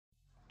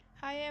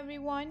Hi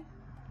everyone,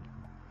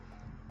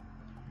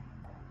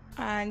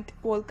 and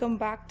welcome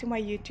back to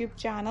my YouTube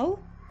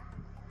channel.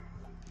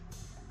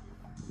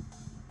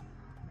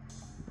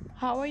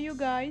 How are you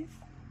guys?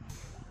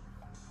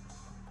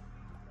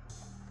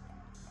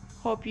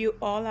 Hope you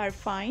all are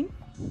fine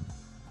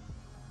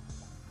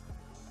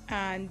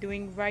and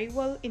doing very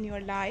well in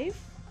your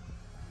life.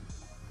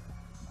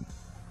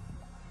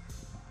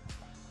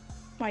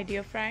 My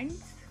dear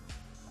friends,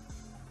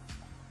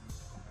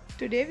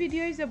 today's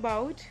video is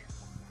about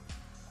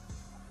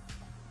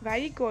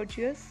very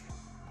gorgeous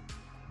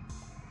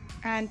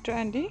and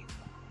trendy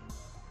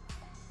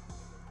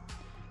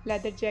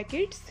leather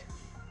jackets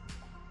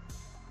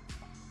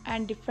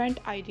and different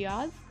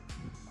ideas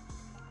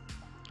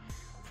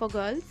for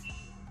girls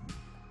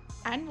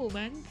and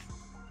women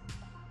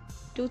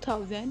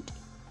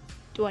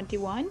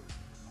 2021.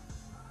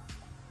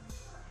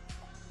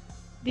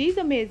 These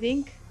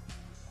amazing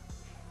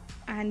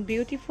and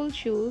beautiful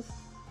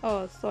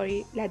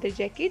leather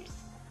jackets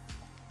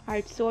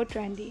are so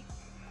trendy.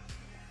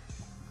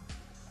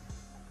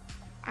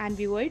 And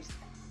viewers,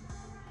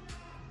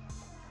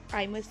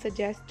 I must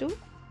suggest to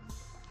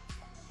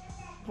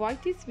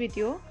watch this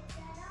video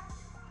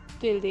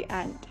till the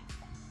end.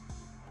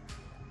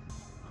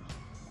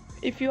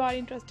 If you are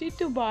interested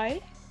to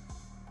buy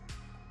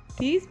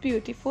these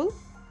beautiful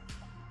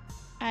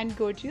and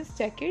gorgeous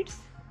jackets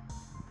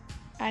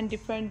and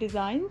different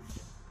designs,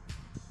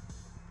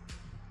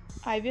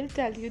 I will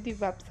tell you the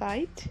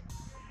website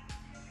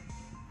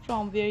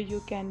from where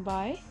you can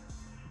buy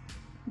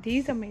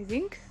these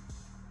amazing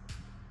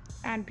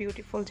and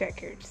beautiful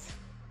jackets.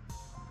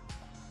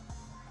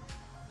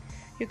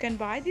 You can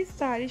buy these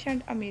stylish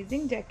and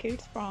amazing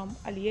jackets from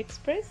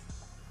AliExpress,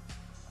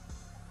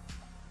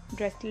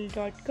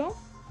 Dressel.com,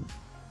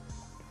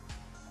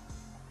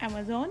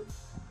 Amazon,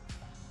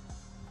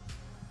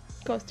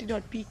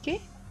 Costi.pk,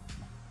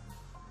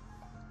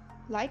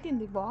 Light in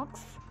the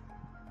Box,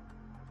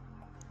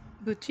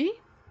 Gucci,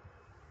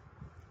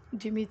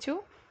 Jimmy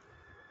Choo,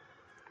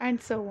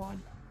 and so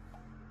on.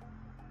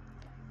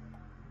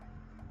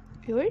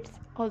 Viewers,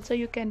 also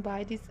you can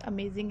buy these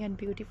amazing and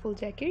beautiful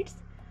jackets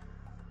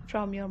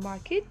from your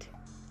market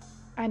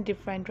and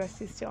different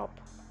dresses shop.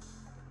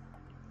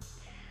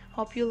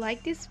 Hope you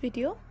like this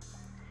video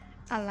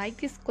and like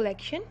this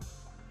collection.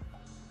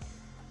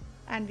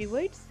 And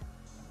viewers,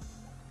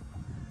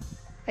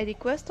 I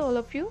request all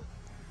of you,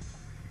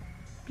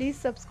 please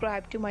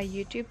subscribe to my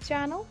YouTube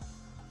channel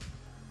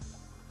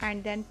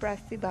and then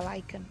press the bell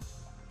icon.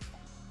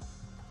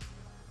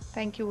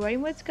 Thank you very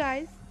much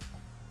guys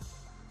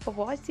for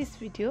watching this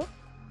video.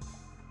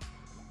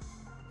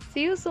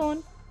 See you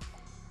soon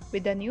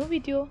with a new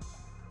video,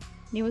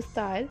 new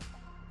style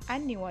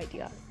and new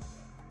ideas.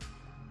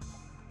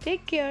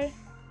 Take care,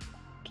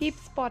 keep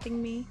spotting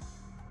me,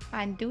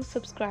 and do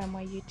subscribe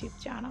my YouTube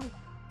channel.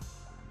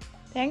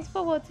 Thanks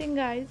for watching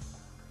guys.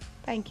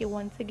 Thank you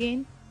once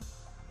again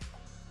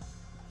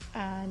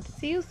and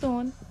see you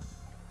soon.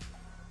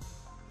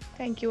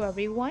 Thank you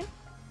everyone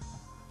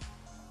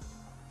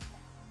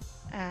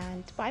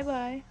and bye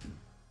bye.